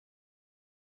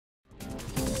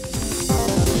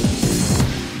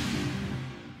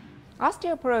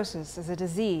Osteoporosis is a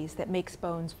disease that makes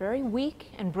bones very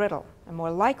weak and brittle and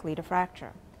more likely to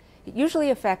fracture. It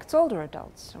usually affects older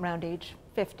adults, around age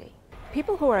 50.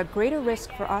 People who are at greater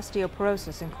risk for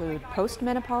osteoporosis include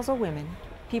postmenopausal women,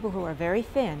 people who are very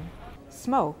thin,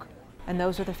 smoke, and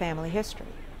those with a family history.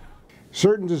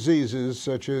 Certain diseases,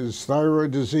 such as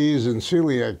thyroid disease and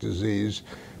celiac disease,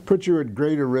 put you at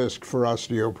greater risk for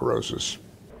osteoporosis.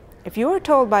 If you are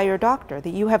told by your doctor that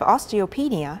you have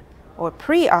osteopenia, or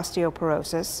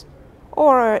pre-osteoporosis,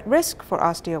 or are at risk for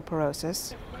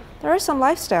osteoporosis, there are some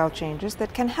lifestyle changes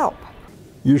that can help.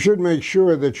 You should make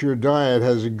sure that your diet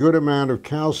has a good amount of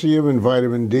calcium and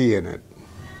vitamin D in it.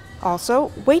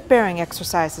 Also, weight-bearing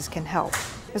exercises can help,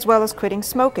 as well as quitting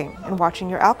smoking and watching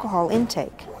your alcohol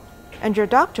intake. And your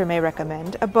doctor may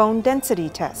recommend a bone density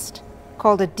test,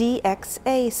 called a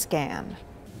DXA scan.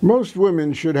 Most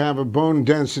women should have a bone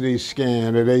density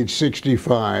scan at age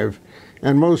 65,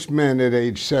 and most men at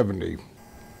age 70.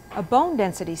 A bone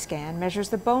density scan measures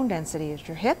the bone density at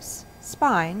your hips,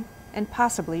 spine, and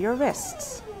possibly your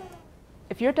wrists.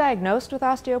 If you're diagnosed with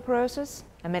osteoporosis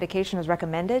and medication is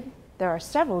recommended, there are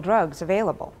several drugs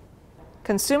available.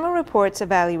 Consumer Reports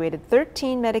evaluated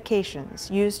 13 medications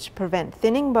used to prevent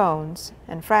thinning bones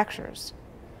and fractures.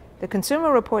 The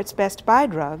Consumer Reports Best Buy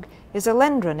drug is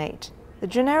alendronate, the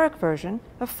generic version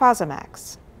of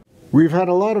Fosamax. We've had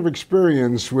a lot of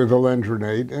experience with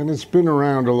alendronate, and it's been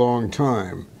around a long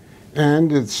time,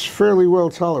 and it's fairly well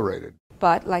tolerated.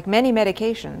 But like many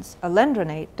medications,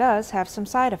 alendronate does have some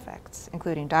side effects,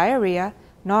 including diarrhea,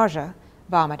 nausea,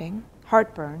 vomiting,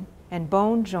 heartburn, and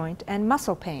bone, joint, and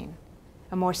muscle pain.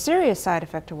 A more serious side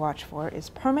effect to watch for is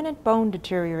permanent bone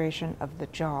deterioration of the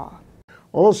jaw.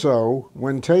 Also,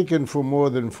 when taken for more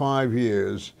than 5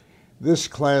 years, this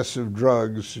class of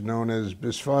drugs, known as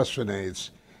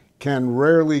bisphosphonates, can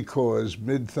rarely cause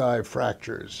mid-thigh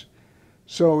fractures.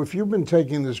 So if you've been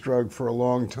taking this drug for a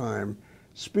long time,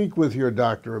 speak with your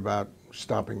doctor about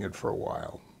stopping it for a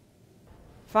while.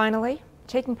 Finally,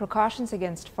 taking precautions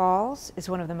against falls is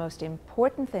one of the most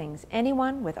important things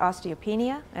anyone with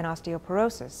osteopenia and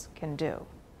osteoporosis can do.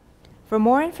 For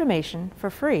more information, for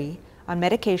free, on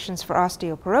medications for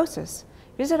osteoporosis,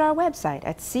 visit our website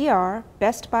at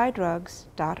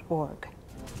crbestbuydrugs.org.